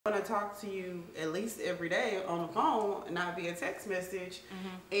I'm gonna talk to you at least every day on the phone and not via text message,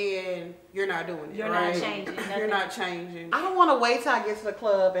 and you're not doing it. You're right? not changing. You're not changing. I don't want to wait till I get to the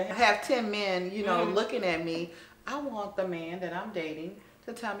club and have 10 men, you know, looking at me. I want the man that I'm dating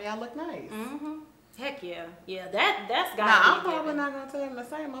to tell me I look nice. Heck yeah, yeah. That's got. Now I'm probably not gonna tell him the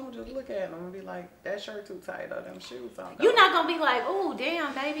same. I'm gonna just look at him and be like, "That shirt too tight, or them shoes on." You're not gonna be like, "Oh,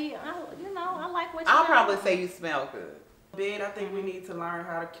 damn, baby, I like what you." I'll probably say you smell good. I think we need to learn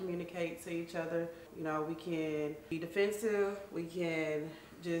how to communicate to each other. You know, we can be defensive. We can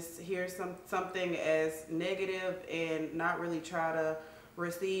just hear something as negative and not really try to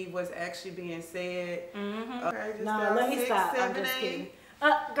receive what's actually being said. Okay, just no, let me 6, stop. 7, I'm just 8. kidding.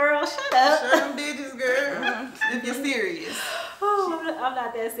 Girl, shut up. Show them digits, girl. If you're serious. Oh, I'm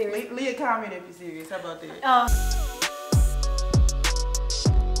not that serious. Leave a comment if you're serious. How about that?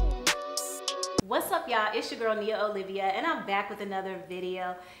 What's up, y'all? It's your girl NiaOlivia, and I'm back with another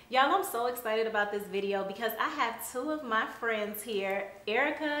video. Y'all, I'm so excited about this video because I have two of my friends here,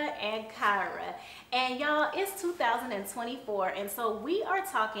 Erica and Kyra. And y'all, it's 2024, and so we are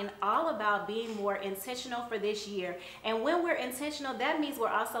talking all about being more intentional for this year. And when we're intentional, that means we're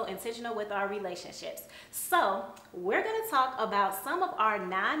also intentional with our relationships. So we're gonna talk about some of our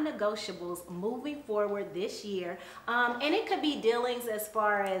non-negotiables moving forward this year. And it could be dealings as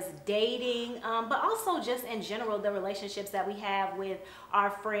far as dating, but also just in general, the relationships that we have with our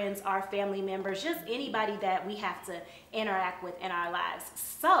friends, our family members, just anybody that we have to interact with in our lives.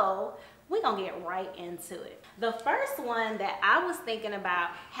 So we're gonna get right into it. The first one that I was thinking about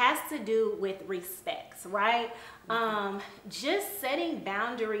has to do with respect, right? Just setting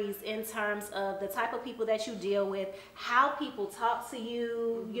boundaries in terms of the type of people that you deal with, how people talk to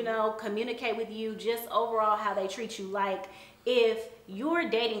you, you know, communicate with you, just overall how they treat you. Like if you're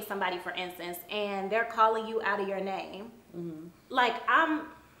dating somebody, for instance, and they're calling you out of your name, like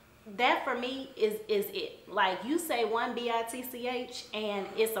that for me is it. Like you say one B-I-T-C-H and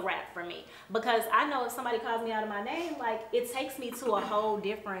it's a wrap for me, because I know if somebody calls me out of my name, like it takes me to a whole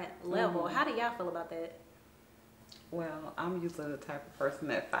different level. How do y'all feel about that? Well, I'm usually the type of person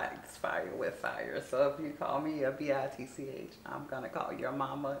that fights fire with fire. So if you call me a B-I-T-C-H, I'm gonna call your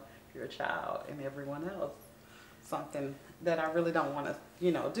mama, your child, and everyone else something that I really don't want to,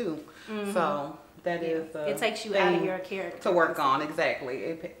 you know, do. So that is it takes you out of your character to work on. Exactly,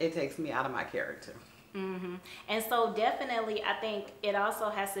 it takes me out of my character. And so definitely I think it also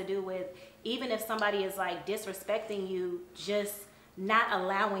has to do with, even if somebody is like disrespecting you, just not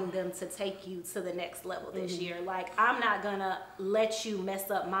allowing them to take you to the next level this year. Like I'm not gonna let you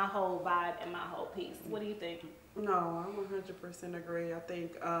mess up my whole vibe and my whole piece. What do you think? No, I'm 100% agree. I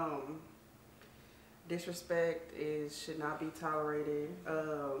think disrespect should not be tolerated.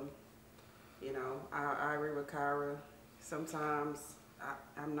 You know, I agree with Kyra. Sometimes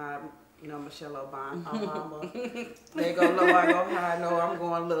I'm not, you know, Michelle Obama. They go low, I go high. No, I'm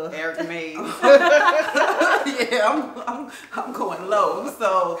going low. Eric Mays. Yeah, I'm going low.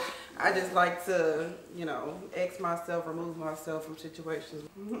 So I just like to, you know, remove myself from situations.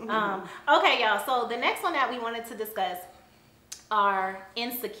 Okay, y'all. So the next one that we wanted to discuss are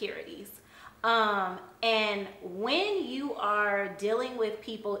insecurities. And when you are dealing with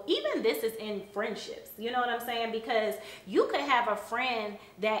people, even this is in friendships, you know what I'm saying? Because you could have a friend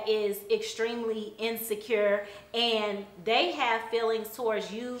that is extremely insecure and they have feelings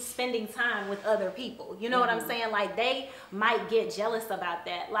towards you spending time with other people. You know what I'm saying? Like they might get jealous about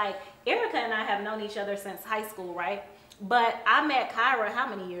that. Like Erica and I have known each other since high school, right? But I met Kyra how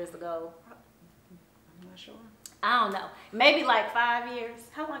many years ago? I'm not sure. I don't know. Maybe like 5 years.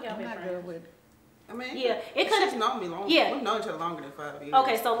 How long y'all been friends? I mean, yeah, it could have known me long. Yeah, we've known each other longer than 5 years.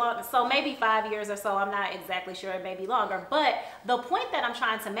 Okay, so maybe 5 years or so. I'm not exactly sure. It may be longer. But the point that I'm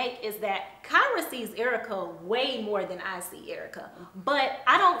trying to make is that Kyra sees Erica way more than I see Erica. But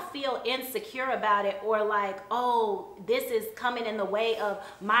I don't feel insecure about it or like, oh, this is coming in the way of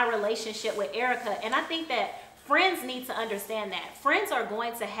my relationship with Erica. And I think that friends need to understand that. Friends are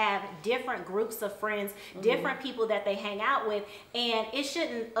going to have different groups of friends, different people that they hang out with, and it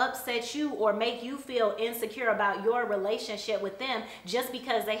shouldn't upset you or make you feel insecure about your relationship with them just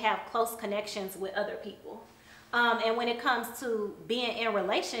because they have close connections with other people. And when it comes to being in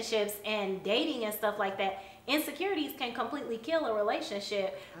relationships and dating and stuff like that, insecurities can completely kill a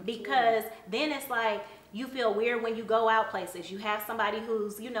relationship. Absolutely. Because then it's like, you feel weird when you go out places. You have somebody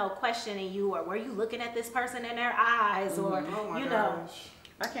who's, you know, questioning you, or were you looking at this person in their eyes, or, oh you gosh. know.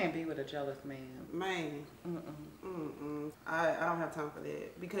 I can't be with a jealous man. Man. I don't have time for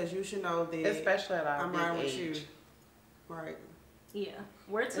that, because you should know that. Especially at our I'm big right with age. you. Right. Yeah.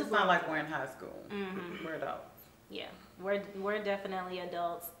 We're too It's not like we're in high school. We're adults. Yeah. We're definitely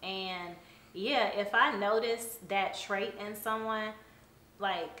adults, and yeah, if I notice that trait in someone,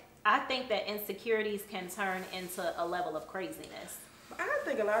 like I think that insecurities can turn into a level of craziness. I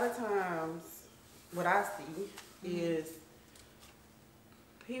think a lot of times what I see is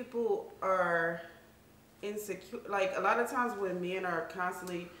people are insecure. Like a lot of times when men are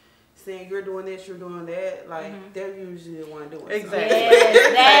constantly saying you're doing this, you're doing that, like they're usually the one doing Exactly.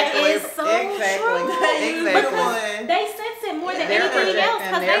 Yes, that is so Exactly. true. Exactly. They sense it more than They're anything else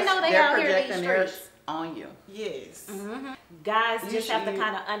because they know they out here in these projecting theirs streets. on you. Yes. Guys You just have to should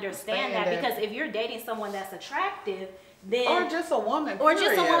kind of understand that, because if you're dating someone that's attractive, then Or just a woman. Or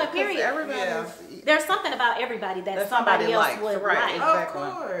just a woman, 'cause period. Everybody's there's something about everybody that That somebody somebody else likes, would right, like. exactly.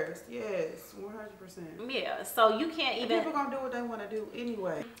 Of course. Yes. 100%. Yeah, so you can't even. People gonna do what they want to do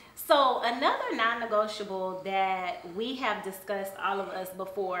anyway. So another non-negotiable that we have discussed, all of us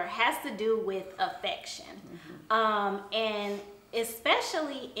before, has to do with affection. And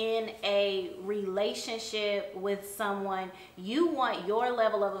especially in a relationship with someone, you want your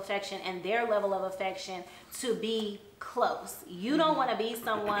level of affection and their level of affection to be close. You don't want to be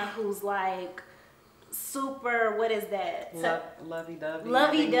someone who's like super, what is that? lovey-dovey.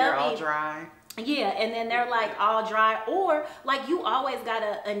 Lovey-dovey. They're all dry. Yeah, and then they're like all dry, or like you always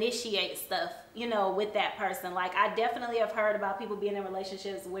gotta initiate stuff, you know, with that person. Like I definitely have heard about people being in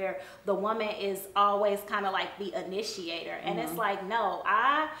relationships where the woman is always kind of like the initiator, and it's like, no,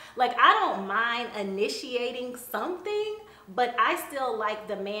 I don't mind initiating something, but I still like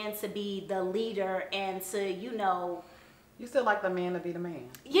the man to be the leader and to, you know. You still like the man to be the man.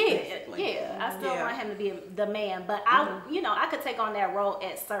 Yeah, basically. yeah. I still want him to be the man, but I, you know, I could take on that role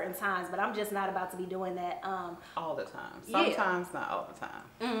at certain times, but I'm just not about to be doing that All the time. Sometimes, not all the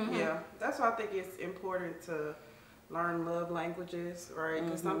time. Yeah, that's why I think it's important to learn love languages, right?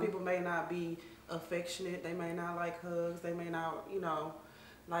 Because some people may not be affectionate, they may not like hugs, they may not, you know,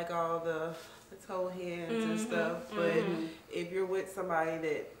 like all the toe hands and stuff. But if you're with somebody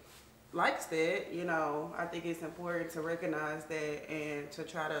that likes that, you know, I think it's important to recognize that and to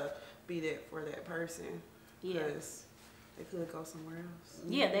try to be that for that person. Because they could go somewhere else.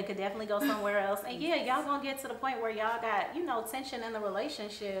 Yeah, they could definitely go somewhere else. And yeah, y'all gonna get to the point where y'all got, you know, tension in the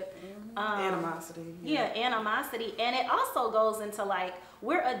relationship. Animosity. Yeah, animosity. And it also goes into like,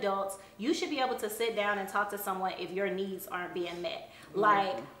 we're adults. You should be able to sit down and talk to someone if your needs aren't being met.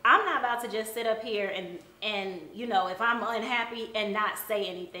 Like, I'm not about to just sit up here and you know, if I'm unhappy and not say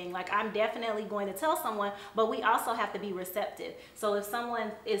anything. Like, I'm definitely going to tell someone, but we also have to be receptive. So if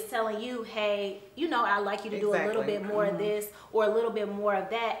someone is telling you, hey, you know, I'd like you to do a little bit more of this or a little bit more of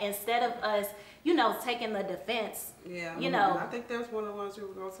that, instead of us, you know, taking the defense. Yeah, you know. I think that's one of the ones we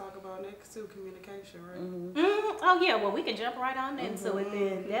were going to talk about next too, communication, right? Oh yeah, well we can jump right on into it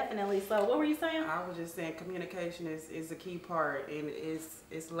then, definitely. So what were you saying? I was just saying communication is a key part, and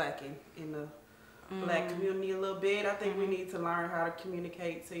it's lacking in the Black community a little bit. I think we need to learn how to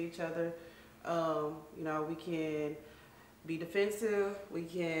communicate to each other. You know, we can be defensive. We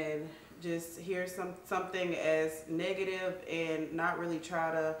can just hear something as negative and not really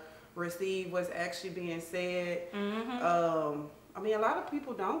try to receive what's actually being said. I mean, a lot of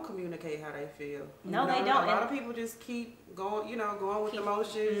people don't communicate how they feel. No, you know? they don't. A lot of people just keep going, you know, going with the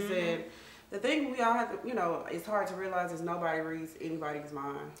motions. And the thing we all have to, you know, it's hard to realize is nobody reads anybody's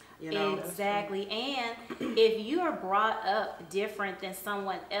mind. You know? Exactly. And if you are brought up different than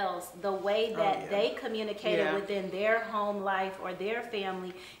someone else, the way that they communicated within their home life or their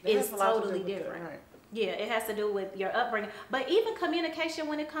family is totally different. Right. Yeah, it has to do with your upbringing. But even communication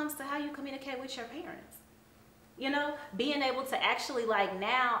when it comes to how you communicate with your parents. You know, being able to actually, like,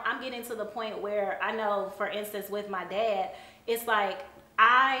 now I'm getting to the point where I know, for instance, with my dad, it's like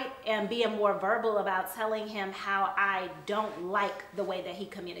I am being more verbal about telling him how I don't like the way that he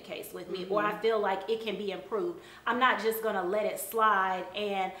communicates with me, or I feel like it can be improved. I'm not just going to let it slide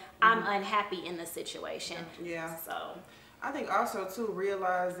and I'm unhappy in the situation. Yeah. So I think also too,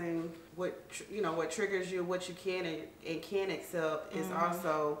 realizing what what triggers you, what you can and can't accept is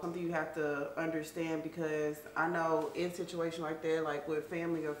also something you have to understand, because I know in situations like that, like with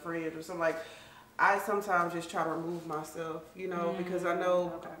family or friends or something, like I sometimes just try to remove myself, you know, because I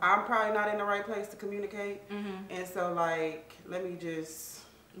know I'm probably not in the right place to communicate, and so like let me just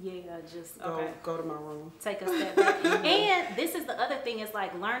just go to my room. Take a step back. And this is the other thing, is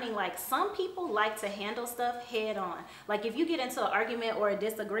like learning, like some people like to handle stuff head on. Like if you get into an argument or a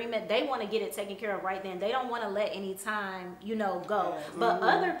disagreement, they want to get it taken care of right then. They don't want to let any time, you know, go. But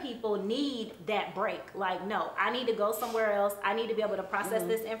other people need that break. Like, no, I need to go somewhere else. I need to be able to process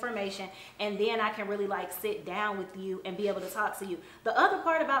this information, and then I can really like sit down with you and be able to talk to you. The other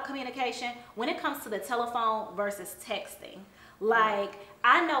part about communication, when it comes to the telephone versus texting, like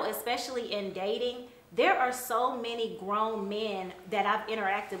I know, especially in dating, there are so many grown men that I've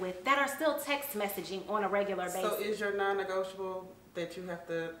interacted with that are still text messaging on a regular basis. So is your non-negotiable that you have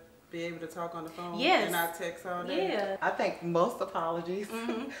to be able to talk on the phone and not text all day? Yeah. I think most apologies,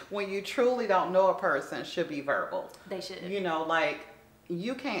 when you truly don't know a person, should be verbal. They should. You know, like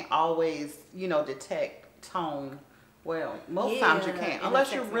you can't always, you know, detect tone. Well, most times you can't,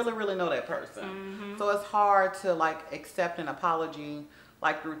 unless you really, really know that person. So it's hard to like accept an apology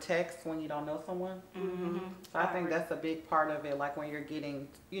like through text when you don't know someone. So I think that's a big part of it, like when you're getting,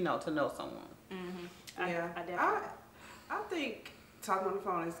 you know, to know someone. I think talking on the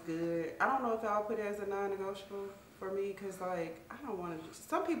phone is good. I don't know if I'll put it as a non-negotiable for me, because like I don't want to.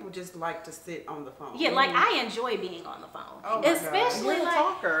 Some people just like to sit on the phone. Yeah, like I enjoy being on the phone, oh especially You're like a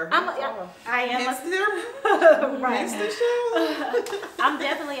talker. I am. I'm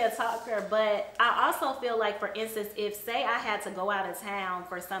definitely a talker, but I also feel like, for instance, if say I had to go out of town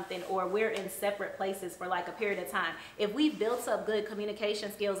for something, or we're in separate places for like a period of time, if we built up good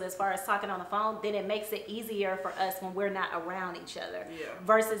communication skills as far as talking on the phone, then it makes it easier for us when we're not around each other.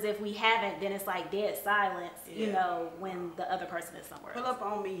 Versus if we haven't, then it's like dead silence. You know. When the other person is somewhere else. Pull up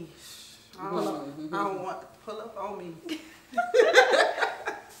on me. I don't want to pull up on me.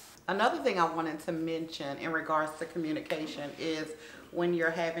 Another thing I wanted to mention in regards to communication is when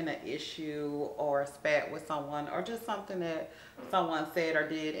you're having an issue or a spat with someone, or just something that someone said or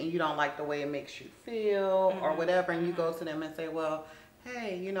did and you don't like the way it makes you feel or whatever, and you go to them and say, well,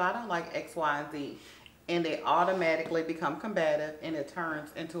 hey, you know, I don't like X, Y, and Z. And they automatically become combative, and it turns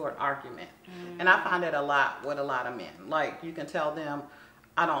into an argument. And I find that a lot with a lot of men. Like, you can tell them,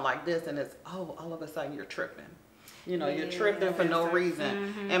 I don't like this, and it's, oh, all of a sudden you're tripping. You know, you're tripping for no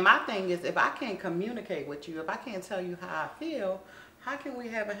reason. And my thing is, if I can't communicate with you, if I can't tell you how I feel, how can we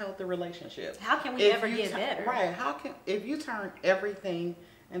have a healthy relationship? How can we ever get better? Right. If you turn everything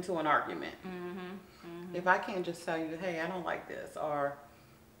into an argument, if I can't just tell you, hey, I don't like this, or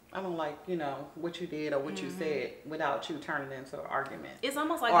I don't like, you know, what you did or what you said, without you turning it into an argument. It's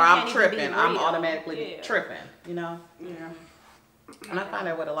almost like, or you I'm can't tripping. even be I'm real. automatically tripping, you know? And I find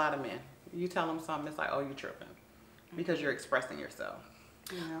that with a lot of men. You tell them something, it's like, oh, you're tripping. Because you're expressing yourself.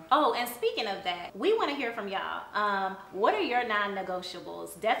 Oh, and speaking of that, we want to hear from y'all. What are your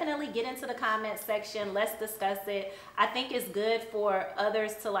non-negotiables? Definitely get into the comment section. Let's discuss it. I think it's good for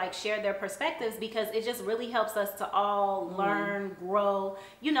others to like share their perspectives, because it just really helps us to all learn, grow,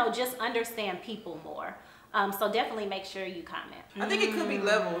 you know, just understand people more. So definitely make sure you comment. I think it could be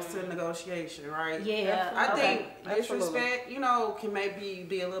levels to negotiation, right? Yeah. I think disrespect, you know, can maybe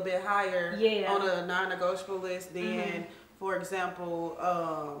be a little bit higher on a non-negotiable list than, for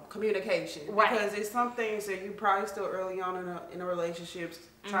example, communication. Right. Because it's some things that you probably still early on in a relationship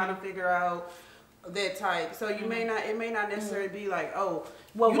trying to figure out that type. So you may not, it may not necessarily be like, oh,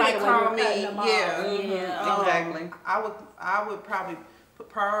 well, you right didn't call me. Exactly. I would probably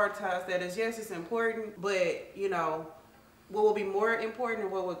prioritize that as, yes, it's important, but you know, what will be more important,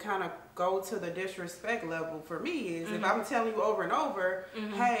 and what would kind of go to the disrespect level for me is if I'm telling you over and over,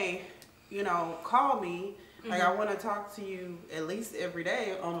 hey, you know, call me. Like, I want to talk to you at least every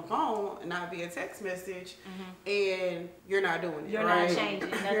day on the phone and not via text message, and you're not doing it. You're right? not changing.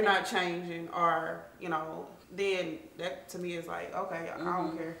 You're not changing, or, you know, then that to me is like, okay, I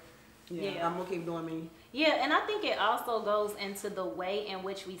don't care. Yeah. I'm going to keep doing me. Yeah, and I think it also goes into the way in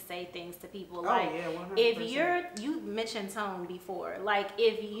which we say things to people. Like, 100%. if you mentioned tone before, like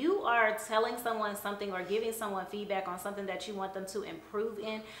if you are telling someone something or giving someone feedback on something that you want them to improve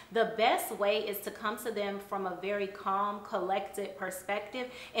in, the best way is to come to them from a very calm, collected perspective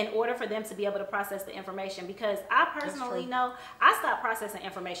in order for them to be able to process the information. Because I personally know I stop processing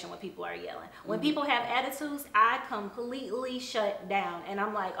information when people are yelling. When people have attitudes, I completely shut down, and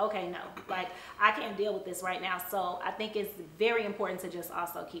I'm like, okay, no, like I can't deal with this right now. So I think it's very important to just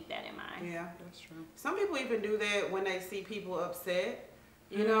also keep that in mind. Yeah, that's true. Some people even do that when they see people upset.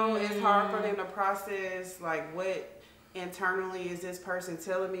 You know, it's hard for them to process, like, what internally is this person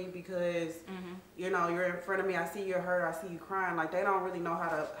telling me, because you know, you're in front of me, I see you're hurt, I see you crying. Like, they don't really know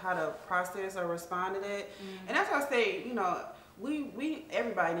how to process or respond to that. And that's why I say, you know,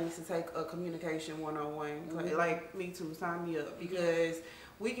 everybody needs to take a communication 101. Like me too, sign me up, because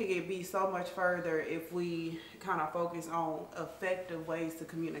we could be so much further if we kind of focus on effective ways to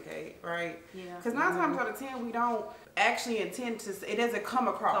communicate, right? Yeah. Because 9 times out of 10, we don't actually intend to, it doesn't come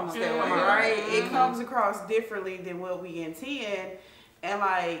across that way, right? It comes across differently than what we intend. And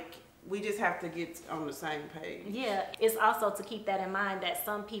like, we just have to get on the same page. Yeah, it's also to keep that in mind that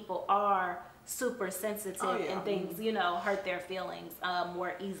some people are super sensitive and things, you know, hurt their feelings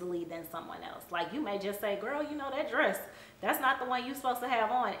more easily than someone else. Like, you may just say, girl, you know, that dress, that's not the one you're supposed to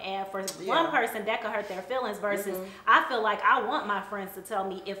have on. And for one person, that could hurt their feelings versus I feel like I want my friends to tell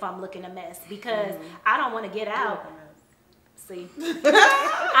me if I'm looking a mess because I don't want to get out. See,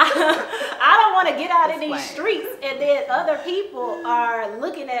 I don't want to get out in these streets and then other people are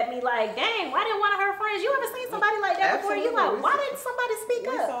looking at me like, dang, why didn't one of her friends, you ever seen somebody like that before? You like, why didn't somebody speak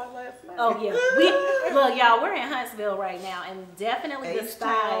up? Saw it last night. Oh yeah, look, y'all, we're in Huntsville right now, and definitely the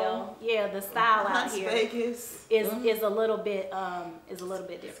style, the style out here Vegas is a little bit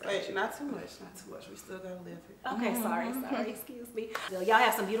different. Not too much. We still gotta live it. Okay, sorry, excuse me. Y'all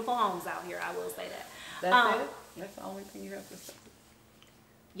have some beautiful homes out here, I will say that. That's it. That's the only thing you have to say.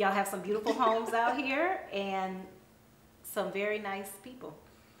 Y'all have some beautiful homes out here and some very nice people.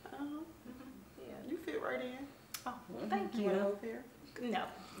 You fit right in. Oh, thank you. Want to move here? No,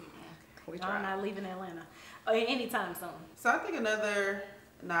 We I'm try. not leaving Atlanta anytime soon. So I think another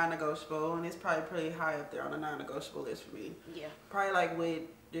non-negotiable, and it's probably pretty high up there on the non-negotiable list for me. Yeah. Probably like with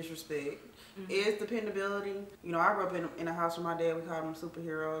disrespect. Is dependability. You know, I grew up in a house with my dad. We called him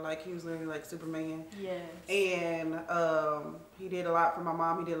superhero. Like, he was literally like Superman. Yes. And he did a lot for my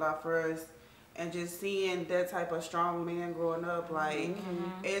mom. He did a lot for us. And just seeing that type of strong man growing up, like,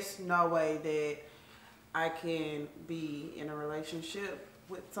 it's no way that I can be in a relationship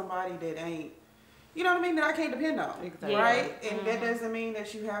with somebody that ain't, you know what I mean, that I can't depend on. Exactly. Right? And that doesn't mean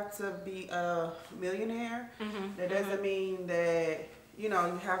that you have to be a millionaire. That doesn't mean that, you know,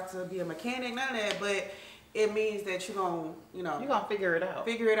 you have to be a mechanic, none of that, but it means that you're going to, you know, You're going to figure it out.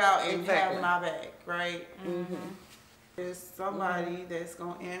 And have my back, right? There's somebody that's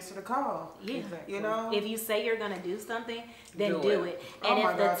going to answer the call. Yeah. Exactly. You know? If you say you're going to do something, then Do do it. it. Oh And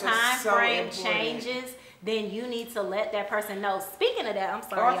my if gosh, the that's time so frame important. changes, then you need to let that person know. Speaking of that, I'm Or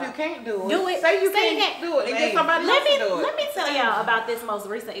sorry, if y'all. you can't do it, Do it. say you Say you can't do it and get Hey. somebody else to do it. Let me tell y'all about this most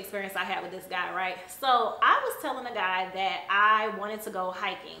recent experience I had with this guy, right? So I was telling a guy that I wanted to go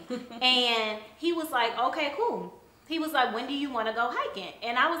hiking. And he was like, okay, cool. He was like, when do you want to go hiking?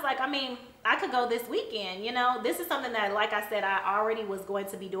 And I was like, I mean, I could go this weekend, you know? This is something that, like I said, I already was going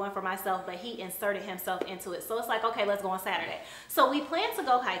to be doing for myself, but he inserted himself into it. So it's like, okay, let's go on Saturday. So we planned to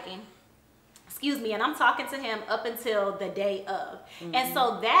go hiking. Excuse me, and I'm talking to him up until the day of. And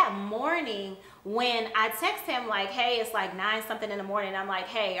so that morning, when I text him like, hey, it's like 9 something in the morning, I'm like,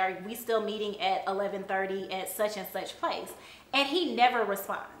 hey, are we still meeting at 11:30 at such and such place? And he never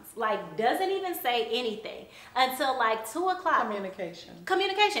responds. Like, doesn't even say anything until like 2 o'clock.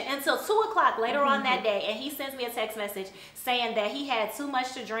 Communication until 2 o'clock later on that day. And he sends me a text message saying that he had too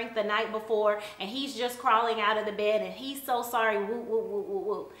much to drink the night before and he's just crawling out of the bed and he's so sorry. Woo, woo, woo, woo,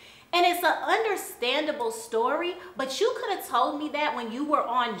 woo. And it's an understandable story, but you could have told me that when you were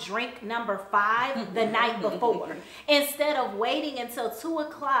on drink number 5 the night before, instead of waiting until 2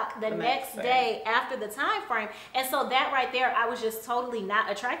 o'clock the next day after the time frame. And so that right there, I was just totally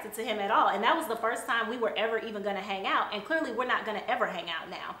not attracted to him at all. And that was the first time we were ever even going to hang out. And clearly we're not going to ever hang out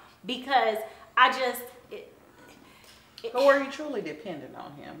now because I just... But were you truly dependent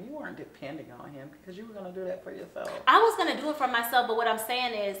on him? You weren't depending on him because you were going to do that for yourself. I was going to do it for myself, but what I'm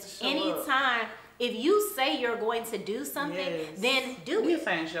saying is anytime, if you say you're going to do something, then do You're it.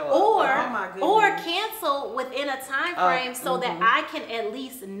 saying show up. Or cancel within a time frame so that I can at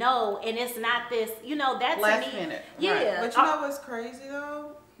least know and it's not this, you know, that's last me. minute. Yeah. Right. But you know what's crazy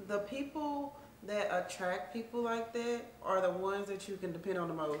though? The people that attract people like that are the ones that you can depend on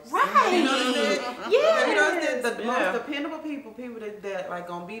the most. Right. You notice that? Yes. You notice that the most dependable people that like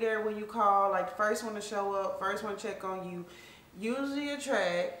gonna be there when you call, like first one to show up, first one to check on you, usually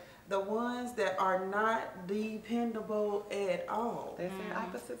attract the ones that are not dependable at all. They say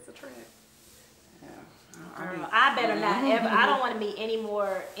opposites attract. Girl, I better not ever. I don't want to meet any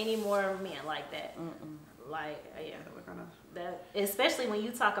more men like that. Like, yeah, that, especially when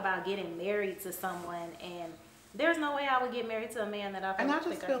you talk about getting married to someone, and there's no way I would get married to a man that I. And I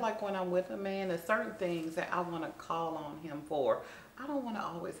just feel like when I'm with a man, there's certain things that I want to call on him for. I don't want to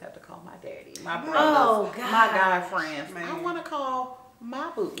always have to call my daddy, my brothers, my guy friends. I want to call my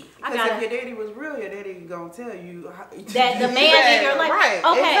taboo. Because if your daddy was real, your daddy gonna tell you that the man in your life. Right,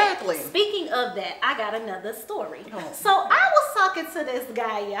 okay. exactly. Speaking of that, I got another story. Oh. So I was talking to this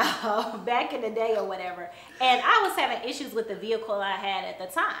guy, y'all, back in the day or whatever, and I was having issues with the vehicle I had at the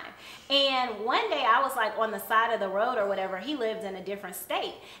time. And one day I was like on the side of the road or whatever. He lived in a different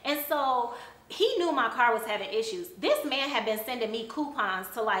state, and so he knew my car was having issues. This man had been sending me coupons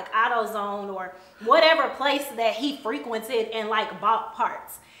to like AutoZone or whatever place that he frequented and like bought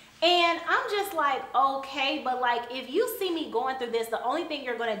parts. And I'm just like, okay, but like, if you see me going through this, the only thing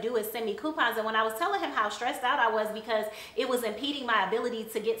you're going to do is send me coupons. And when I was telling him how stressed out I was because it was impeding my ability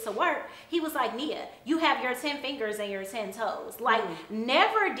to get to work, he was like, Nia, you have your 10 fingers and your 10 toes. Like,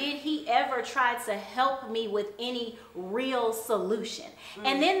 never did he ever try to help me with any real solution.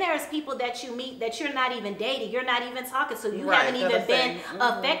 And then there's people that you meet that you're not even dating, you're not even talking to, you haven't even been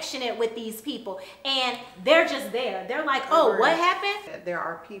affectionate with these people. And they're just there. They're like, oh, what happened? There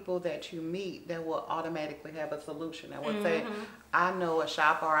are people that you meet that will automatically have a solution that will say, I know a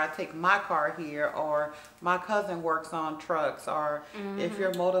shop, or I take my car here, or my cousin works on trucks, or if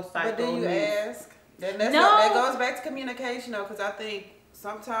your motorcycle. But do you ask? That goes back to communication though, because I think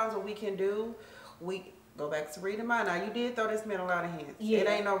sometimes what we can do, we go back to reading mine. Now, you did throw this man a lot of hints. Yeah. It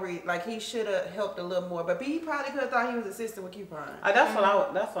ain't no reason. Like, he should have helped a little more. But he probably could have thought he was assisting with coupons. That's what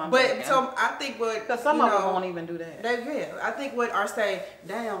I'm But thinking. so I think what, Because some of them won't even do that. I think what are saying,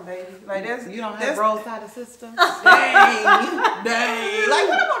 damn, baby. Like, that's, You don't have roadside assistance? dang. Like,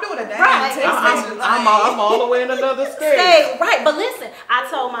 what am I gonna do with a dang Right. text message? I'm all the way in another state. Hey, right, but listen, I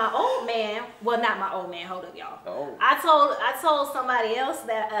told my old man, well, not my old man, hold up, y'all. Oh. I told somebody else,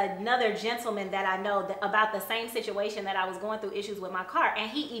 that another gentleman that I know, that, about the same situation that I was going through issues with my car, and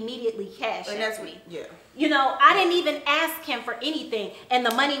he immediately cashed And at that's me. yeah. You know, I didn't even ask him for anything, and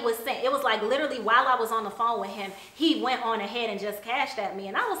the money was sent. It was like literally while I was on the phone with him, he went on ahead and just cashed at me,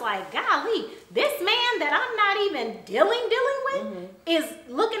 and I was like, golly, this man that I'm not even dealing with is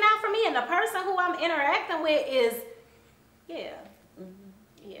looking out for me, and the person who I'm interacting with is, yeah,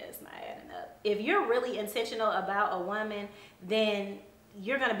 it's not adding up. If you're really intentional about a woman, then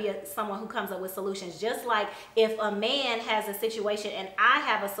you're going to be someone who comes up with solutions. Just like if a man has a situation and I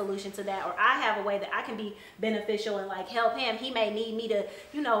have a solution to that, or I have a way that I can be beneficial and like help him, he may need me to,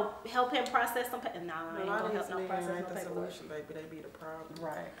 you know, help him process some. I ain't gonna help no process no the paperwork. solution, baby. They be the problem.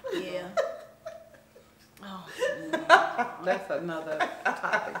 Right. Yeah. Oh. That's another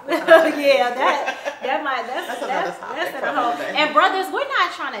topic. Yeah, that's another topic that's for a whole. another day. And brothers, we're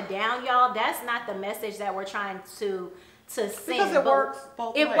not trying to down y'all. That's not the message that we're trying to send. Because it works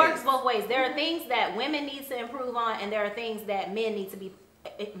both ways. It works both ways. There are things that women need to improve on, and there are things that men need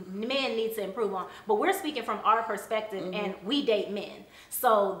to improve on. But we're speaking from our perspective, and we date men.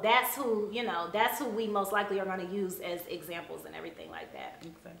 So that's who, you know, that's who we most likely are going to use as examples and everything like that.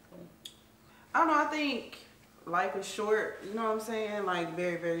 Exactly. I don't know. I think life is short. You know what I'm saying? Like,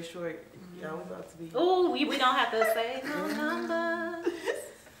 very, very short. Yeah, we about to be. Ooh, we don't have to say no numbers.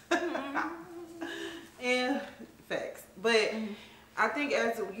 And facts. But I think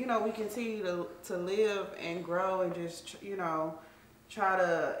as, you know, we continue to live and grow and just, you know, try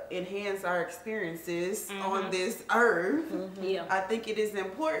to enhance our experiences on this earth, Yeah. I think it is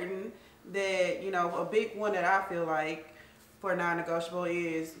important that, you know, a big one that I feel like for non-negotiable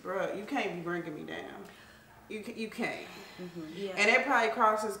is, bruh, you can't be bringing me down. You can't. Yeah. And that probably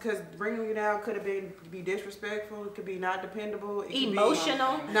crosses, because bringing you down could have be disrespectful. It could be not dependable. It could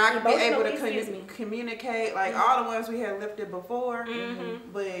Emotional. Be not be able to Excuse me. communicate. Like all the ones we had lifted before.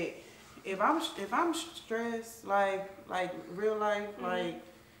 But if I'm stressed, like real life, like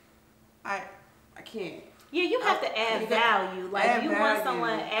I can't. Yeah, you have to add value. Like, add you want value.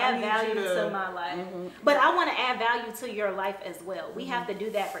 someone to I add need value you to- to my life. But I want to add value to your life as well. We have to do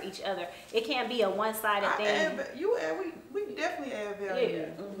that for each other. It can't be a one-sided thing. We definitely add value.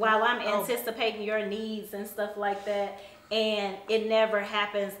 Yeah. While I'm anticipating your needs and stuff like that, and it never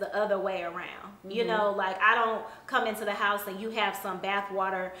happens the other way around. You know, like, I don't come into the house and you have some bath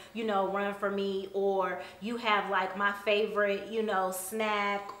water, you know, run for me, or you have like my favorite, you know,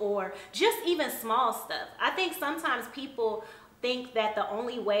 snack, or just even small stuff. I think sometimes people think that the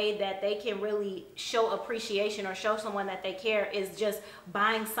only way that they can really show appreciation or show someone that they care is just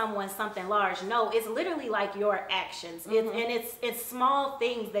buying someone something large. No, it's literally like your actions. It's small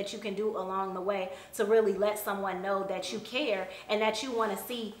things that you can do along the way to really let someone know that you care and that you want to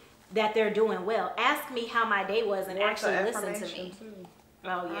see that they're doing well. Ask me how my day was and actually listen to me. Oh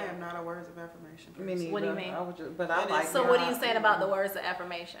yeah. I am not a words of affirmation person. Me neither. What do you mean? But I like. So what are you saying about the words of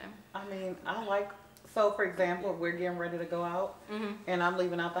affirmation? I mean, I like So, for example, if we're getting ready to go out and I'm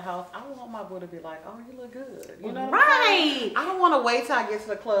leaving out the house, I want my boo to be like, oh, you look good. You know what I'm saying? I don't want to wait till I get to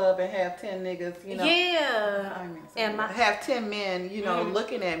the club and have 10 niggas, you know. Yeah. I mean, and have 10 men, you know,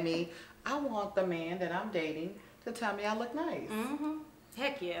 looking at me. I want the man that I'm dating to tell me I look nice.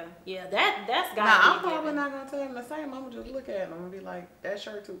 Heck yeah. Yeah, that's got Now, I'm probably not going to tell him the same. I'm going to just look at him and be like, that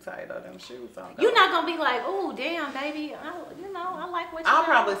shirt too tight or them shoes on. You're not going to be like, oh, damn, baby. I like what you're I'll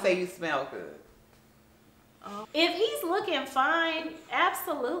probably say you smell good. If he's looking fine,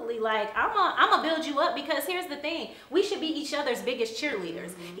 absolutely. Like, I'm gonna build you up, because here's the thing: we should be each other's biggest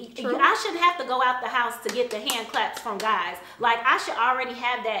cheerleaders. I shouldn't have to go out the house to get the hand claps from guys. Like, I should already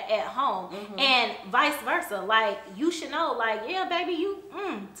have that at home, and vice versa. Like, you should know, like, yeah, baby, you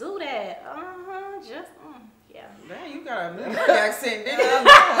do that. Yeah. Man, you got a New York accent, didn't you?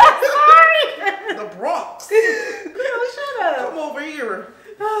 Sorry. The Bronx. Girl, shut up. Come over here.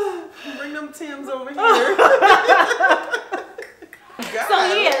 Bring them Tims over here. So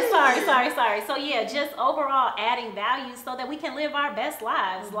yeah, sorry. So yeah, just overall adding value so that we can live our best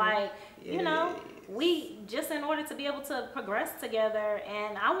lives. Like, you know, we just, in order to be able to progress together,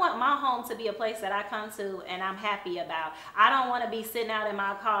 and I want my home to be a place that I come to and I'm happy about. I don't want to be sitting out in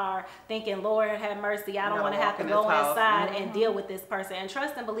my car thinking, Lord have mercy, I don't want to have to go inside and deal with this person. And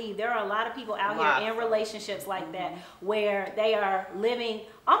trust and believe, there are a lot of people out here in relationships like that, where they are living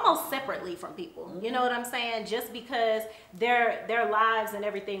almost separately from people. You know what I'm saying? Just because their lives and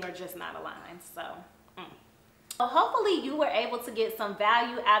everything are just not aligned. So hopefully you were able to get some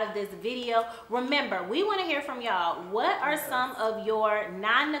value out of this video. Remember, we want to hear from y'all. What are some of your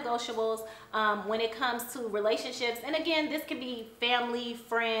non-negotiables when it comes to relationships? And again, this could be family,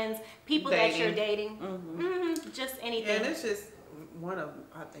 friends, people that you're dating, just anything. And it's just one of,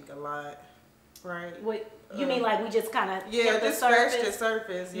 I think, a lot, right? You mean like we just kind of just scratched the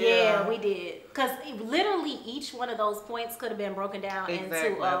surface? Yeah, we did. Because literally each one of those points could have been broken down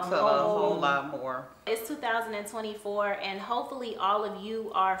into a whole lot more. It's 2024, and hopefully all of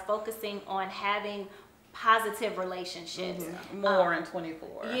you are focusing on having positive relationships. More in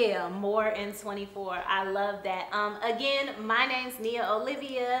 24. Yeah, more in 24. I love that. Again, my name's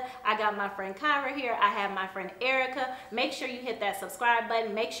NiaOlivia. I got my friend Kyra here. I have my friend Erica. Make sure you hit that subscribe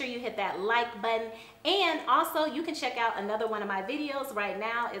button. Make sure you hit that like button. And also, you can check out another one of my videos right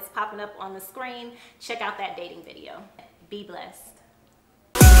now. It's popping up on the screen. Check out that dating video. Be blessed.